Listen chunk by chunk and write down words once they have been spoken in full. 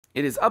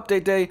It is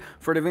update day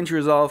for DaVinci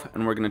Resolve,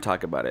 and we're going to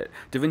talk about it.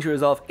 DaVinci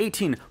Resolve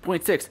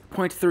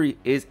 18.6.3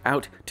 is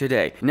out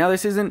today. Now,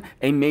 this isn't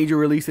a major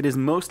release. It is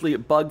mostly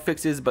bug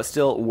fixes, but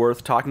still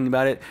worth talking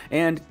about it.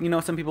 And, you know,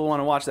 some people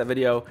want to watch that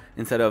video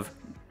instead of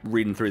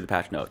reading through the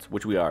patch notes,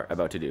 which we are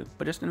about to do,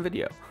 but just in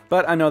video.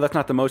 But I know that's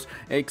not the most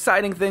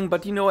exciting thing,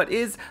 but you know what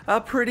is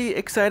pretty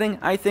exciting?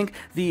 I think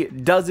the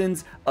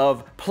dozens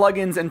of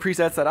plugins and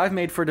presets that I've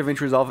made for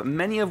DaVinci Resolve,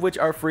 many of which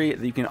are free,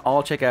 that you can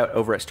all check out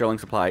over at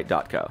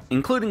sterlingsupply.co,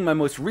 including my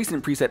most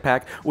recent preset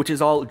pack, which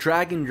is all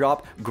drag and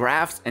drop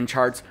graphs and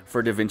charts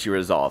for DaVinci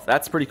Resolve.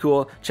 That's pretty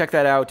cool. Check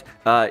that out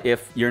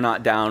if you're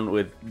not down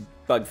with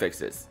bug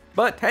fixes.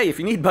 But hey, if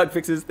you need bug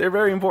fixes, they're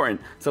very important.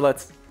 So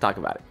let's talk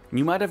about it.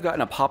 You might have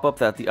gotten a pop-up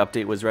that the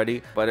update was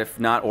ready, but if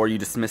not, or you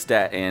dismissed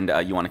that and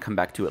you want to come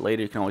back to it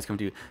later, you can always come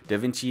to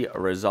DaVinci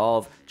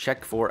Resolve,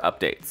 check for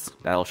updates.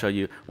 That'll show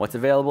you what's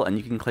available and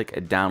you can click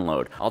a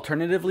download.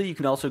 Alternatively, you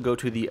can also go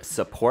to the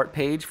support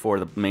page for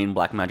the main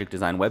Blackmagic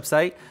Design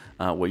website,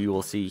 where you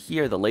will see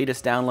here the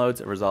latest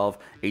downloads, Resolve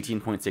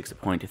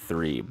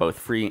 18.6.3, both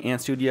free and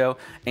studio.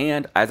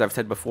 And as I've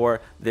said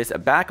before, this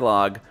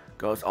backlog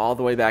goes all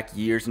the way back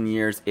years and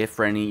years if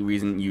for any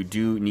reason you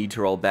do need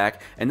to roll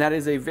back. And that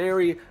is a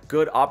very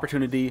good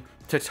opportunity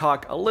to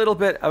talk a little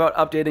bit about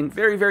updating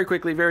very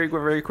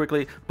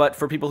quickly, but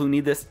for people who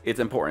need this,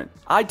 it's important.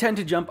 I tend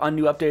to jump on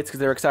new updates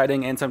because they're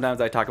exciting, and sometimes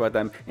I talk about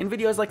them in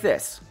videos like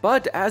this.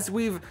 But as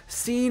we've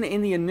seen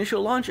in the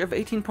initial launch of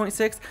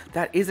 18.6,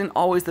 that isn't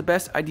always the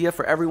best idea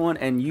for everyone,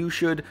 and you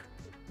should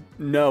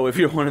know if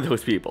you're one of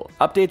those people.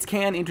 Updates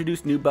can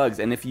introduce new bugs,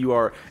 and if you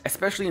are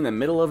especially in the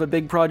middle of a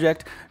big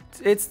project,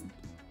 it's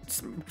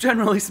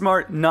generally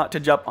smart not to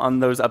jump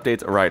on those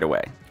updates right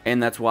away.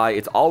 And that's why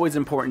it's always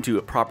important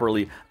to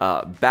properly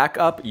back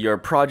up your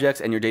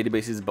projects and your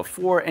databases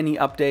before any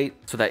update,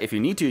 so that if you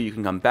need to, you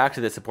can come back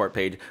to the support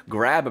page,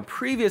 grab a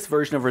previous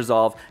version of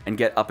Resolve, and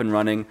get up and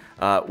running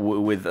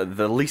with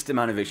the least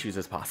amount of issues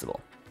as possible.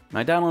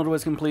 My download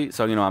was complete,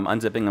 so you know I'm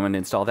unzipping, I'm going to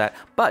install that.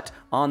 But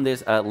on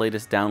this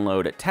latest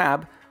download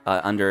tab,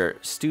 under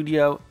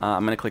Studio,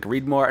 I'm going to click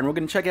Read More, and we're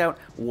going to check out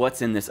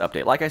what's in this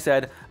update. Like I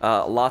said,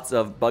 lots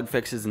of bug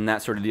fixes and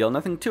that sort of deal.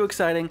 Nothing too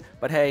exciting,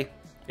 but hey,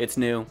 it's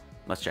new.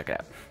 Let's check it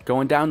out.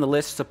 Going down the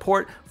list,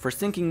 support for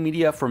syncing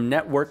media from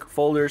network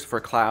folders for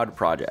cloud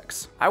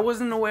projects. I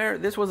wasn't aware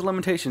this was a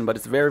limitation, but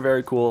it's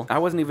very cool. I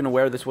wasn't even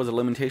aware this was a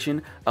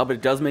limitation, but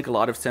it does make a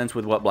lot of sense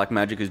with what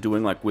Blackmagic is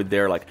doing, like with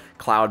their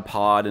Cloud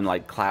Pod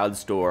and Cloud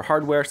Store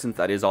hardware, since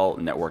that is all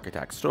network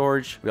attack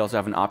storage. We also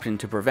have an option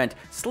to prevent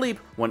sleep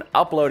when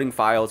uploading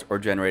files or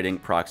generating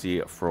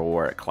proxy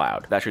for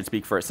cloud. That should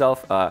speak for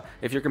itself.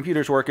 If your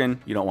computer's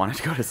working, you don't want it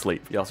to go to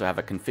sleep. You also have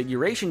a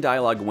configuration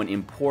dialog when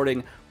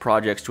importing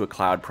projects to a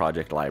cloud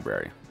project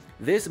library.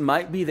 This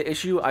might be the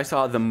issue I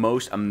saw the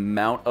most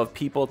amount of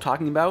people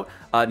talking about,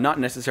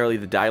 not necessarily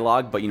the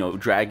dialogue, but you know,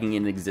 dragging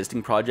in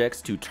existing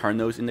projects to turn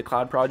those into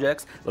cloud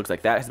projects. Looks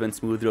like that has been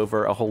smoothed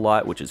over a whole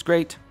lot, which is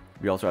great.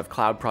 We also have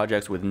cloud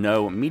projects with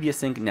no media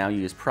sync now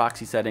use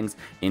proxy settings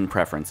in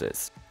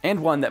preferences. And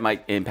one that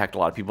might impact a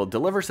lot of people,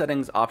 deliver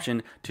settings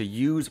option to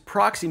use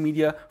proxy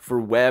media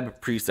for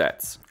web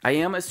presets. I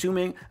am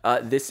assuming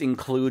this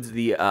includes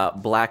the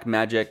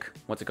Blackmagic,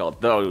 what's it called?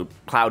 The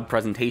cloud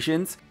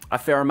presentations. A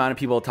fair amount of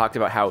people talked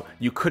about how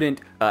you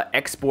couldn't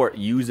export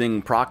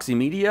using proxy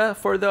media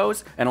for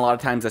those. And a lot of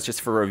times that's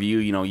just for review,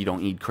 you know, you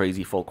don't need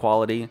crazy full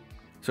quality.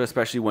 So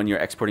especially when you're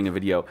exporting a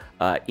video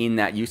in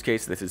that use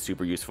case, this is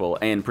super useful.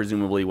 And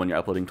presumably when you're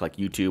uploading to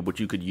YouTube,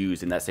 which you could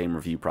use in that same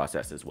review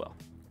process as well.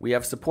 We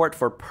have support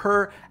for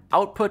per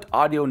output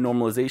audio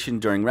normalization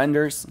during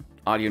renders.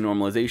 Audio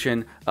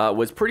normalization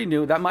was pretty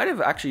new. That might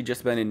have actually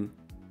just been in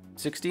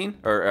 16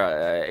 or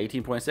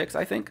 18.6,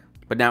 I think.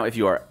 But now if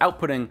you are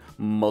outputting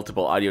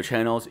multiple audio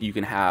channels, you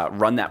can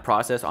run that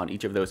process on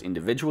each of those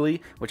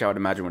individually, which I would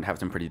imagine would have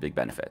some pretty big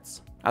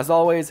benefits. As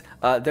always,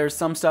 there's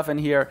some stuff in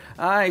here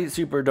I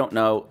super don't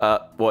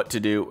know what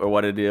to do or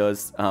what it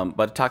is,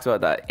 but it talks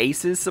about the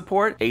ACES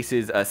support.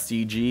 ACES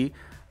CG,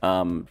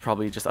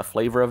 probably just a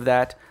flavor of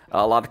that.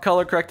 A lot of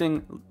color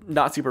correcting,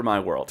 not super my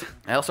world.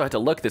 I also had to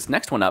look this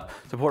next one up.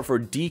 Support for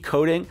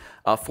decoding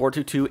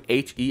 422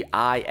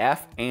 HEIF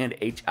and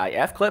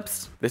HIF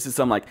clips. This is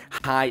some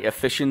high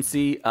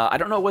efficiency. I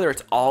don't know whether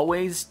it's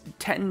always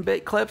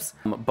 10-bit clips,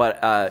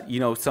 but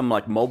you know, some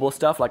mobile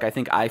stuff, I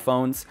think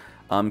iPhones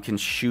can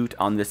shoot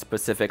on this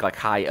specific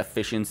high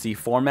efficiency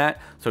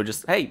format. So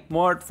just, hey,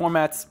 more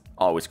formats,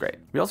 always great.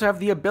 We also have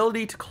the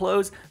ability to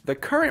close the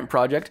current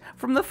project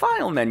from the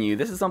file menu.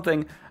 This is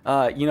something,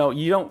 you know,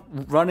 you don't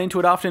run into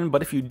it often,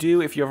 but if you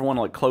do, if you ever want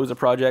to close a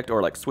project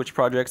or switch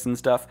projects and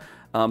stuff,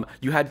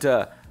 you had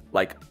to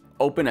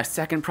open a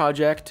second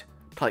project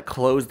to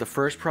close the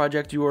first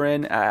project you were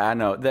in. I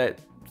know that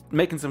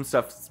making some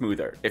stuff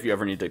smoother if you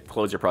ever need to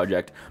close your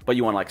project, but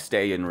you want to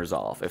stay in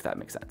Resolve, if that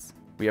makes sense.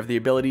 We have the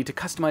ability to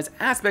customize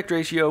aspect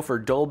ratio for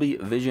Dolby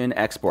Vision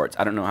exports.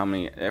 I don't know how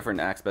many different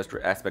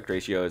aspect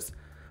ratios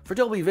For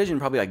Dolby Vision,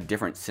 probably like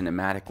different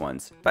cinematic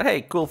ones. But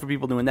hey, cool for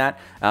people doing that.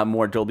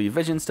 More Dolby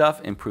Vision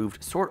stuff,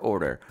 improved sort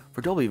order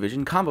for Dolby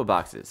Vision combo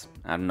boxes.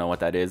 I don't know what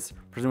that is.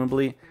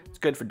 Presumably, it's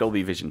good for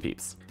Dolby Vision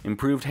peeps.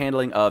 Improved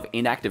handling of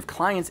inactive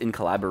clients in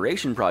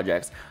collaboration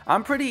projects.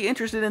 I'm pretty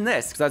interested in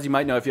this, because as you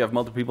might know, if you have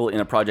multiple people in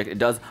a project, it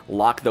does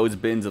lock those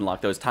bins and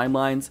lock those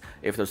timelines.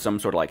 If there's some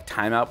sort of like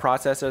timeout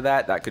process or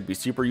that could be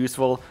super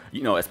useful,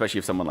 you know, especially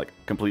if someone like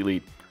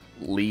completely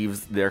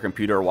leaves their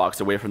computer or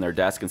walks away from their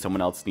desk and someone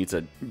else needs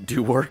to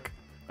do work.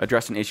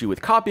 Addressed an issue with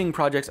copying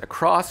projects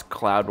across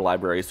cloud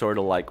libraries, sort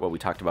of like what we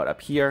talked about up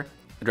here.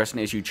 Addressed an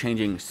issue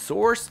changing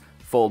source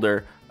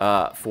folder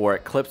for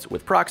clips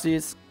with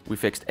proxies. We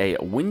fixed a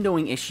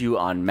windowing issue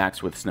on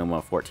Macs with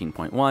Sonoma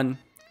 14.1.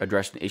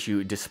 Addressed an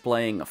issue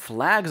displaying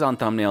flags on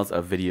thumbnails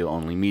of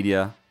video-only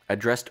media.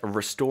 Addressed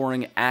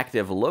restoring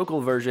active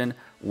local version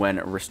when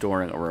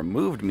restoring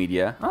removed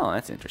media. Oh,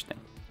 that's interesting.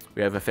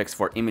 We have a fix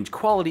for image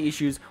quality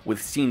issues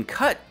with scene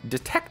cut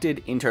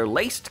detected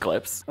interlaced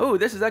clips. Oh,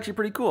 this is actually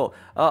pretty cool.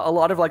 A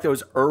lot of like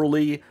those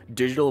early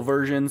digital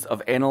versions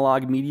of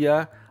analog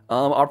media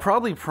are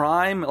probably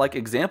prime like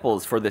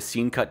examples for the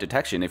scene cut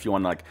detection. If you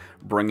want to like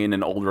bring in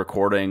an old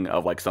recording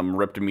of like some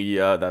ripped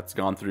media that's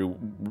gone through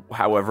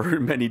however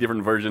many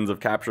different versions of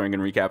capturing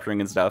and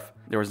recapturing and stuff.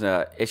 There was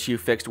an issue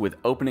fixed with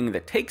opening the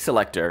take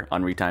selector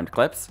on retimed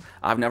clips.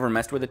 I've never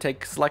messed with a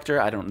take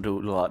selector. I don't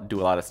do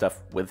a lot of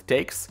stuff with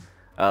takes.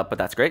 But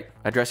that's great.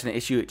 Addressed an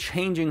issue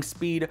changing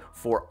speed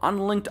for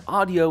unlinked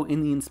audio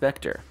in the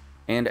inspector.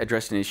 And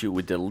addressed an issue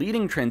with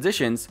deleting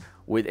transitions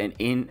with an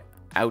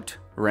in-out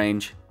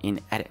range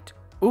in edit.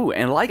 Ooh,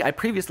 and like I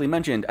previously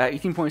mentioned,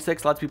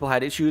 18.6, lots of people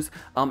had issues.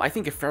 I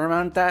think a fair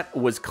amount of that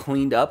was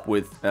cleaned up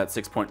with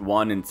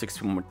 6.1 and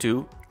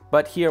 6.2.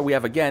 But here we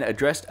have again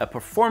addressed a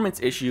performance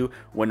issue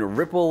when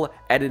ripple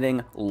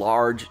editing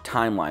large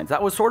timelines.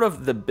 That was sort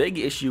of the big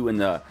issue in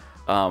the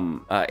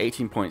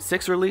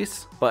 18.6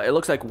 release, but it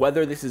looks like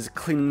whether this is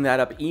cleaning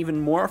that up even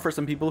more for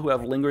some people who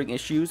have lingering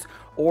issues,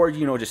 or,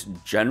 you know, just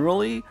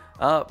generally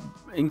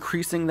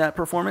increasing that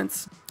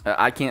performance.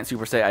 I can't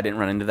super say I didn't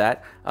run into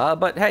that,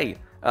 but hey,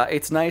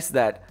 it's nice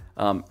that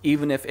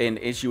even if an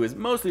issue is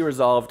mostly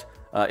resolved,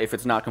 if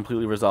it's not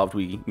completely resolved,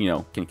 we, you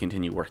know, can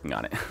continue working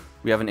on it.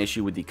 We have an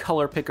issue with the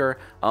color picker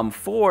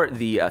for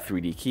the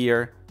 3D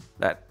keyer.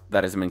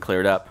 That hasn't been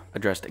cleared up.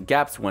 Addressed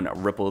gaps when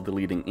ripple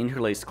deleting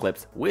interlaced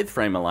clips with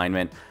frame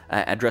alignment.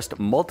 Addressed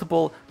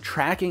multiple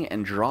tracking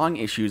and drawing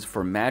issues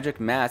for Magic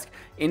Mask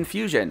in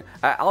Fusion.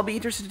 I'll be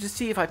interested to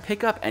see if I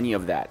pick up any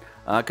of that,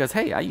 because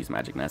hey, I use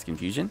Magic Mask in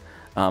Fusion,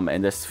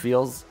 and this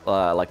feels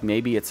like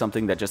maybe it's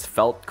something that just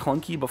felt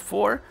clunky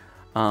before,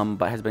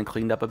 but has been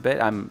cleaned up a bit.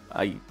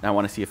 I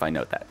want to see if I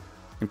note that.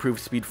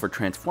 Improved speed for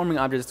transforming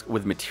objects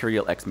with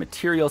Material X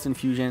materials in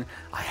Fusion.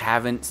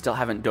 I still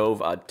haven't dove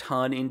a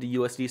ton into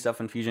USD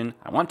stuff in Fusion.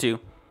 I want to.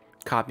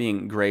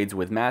 Copying grades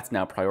with mats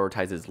now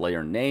prioritizes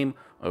layer name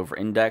over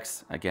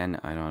index. Again,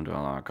 I don't do a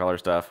lot of color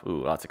stuff.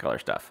 Ooh, lots of color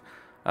stuff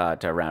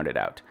to round it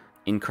out.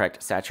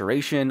 Incorrect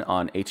saturation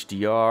on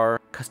HDR.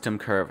 Custom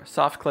curve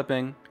soft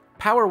clipping.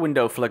 Power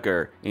window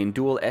flicker in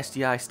dual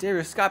SDI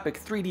stereoscopic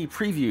 3D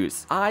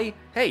previews.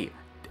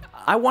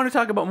 I want to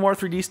talk about more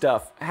 3D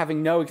stuff,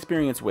 having no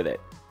experience with it.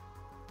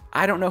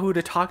 I don't know who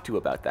to talk to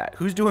about that.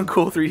 Who's doing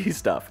cool 3D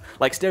stuff?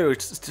 Like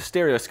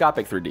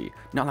stereoscopic 3D.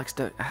 Not like,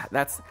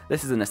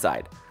 this is an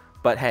aside.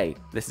 But hey,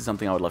 this is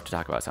something I would love to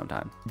talk about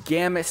sometime.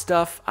 Gamut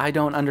stuff, I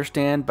don't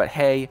understand, but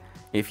hey,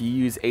 if you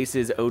use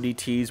Ace's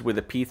ODTs with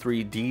a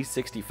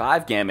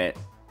P3D65 gamut,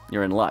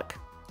 you're in luck.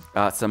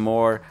 Some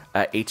more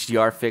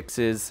HDR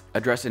fixes.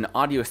 Address an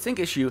audio sync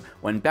issue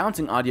when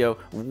bouncing audio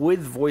with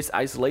voice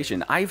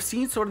isolation. I've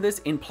seen sort of this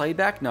in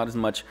playback, not as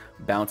much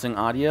bouncing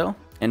audio.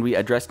 And we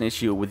addressed an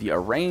issue with the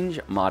arrange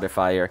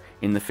modifier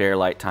in the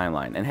Fairlight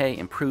timeline. And hey,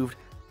 improved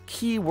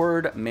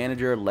keyword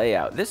manager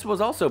layout. This was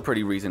also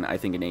pretty recent, I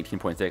think, in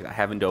 18.6. I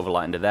haven't dove a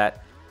lot into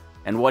that.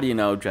 And what do you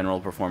know, general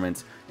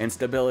performance and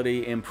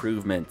stability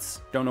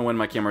improvements. Don't know when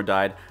my camera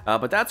died,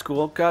 but that's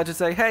cool. To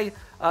say, hey,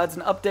 it's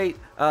an update.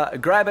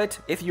 Grab it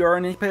if you are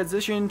in a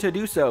position to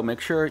do so. Make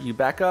sure you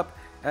back up.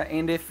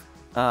 And if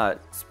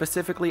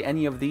specifically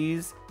any of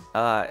these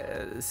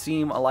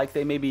seem like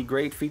they may be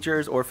great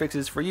features or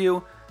fixes for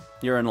you,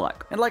 you're in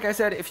luck. And like I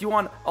said, if you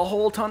want a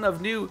whole ton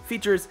of new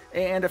features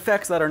and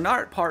effects that are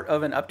not part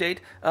of an update,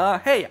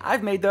 hey,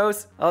 I've made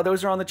those.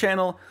 Those are on the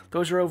channel.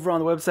 Those are over on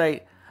the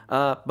website.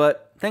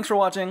 But thanks for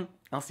watching.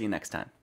 I'll see you next time.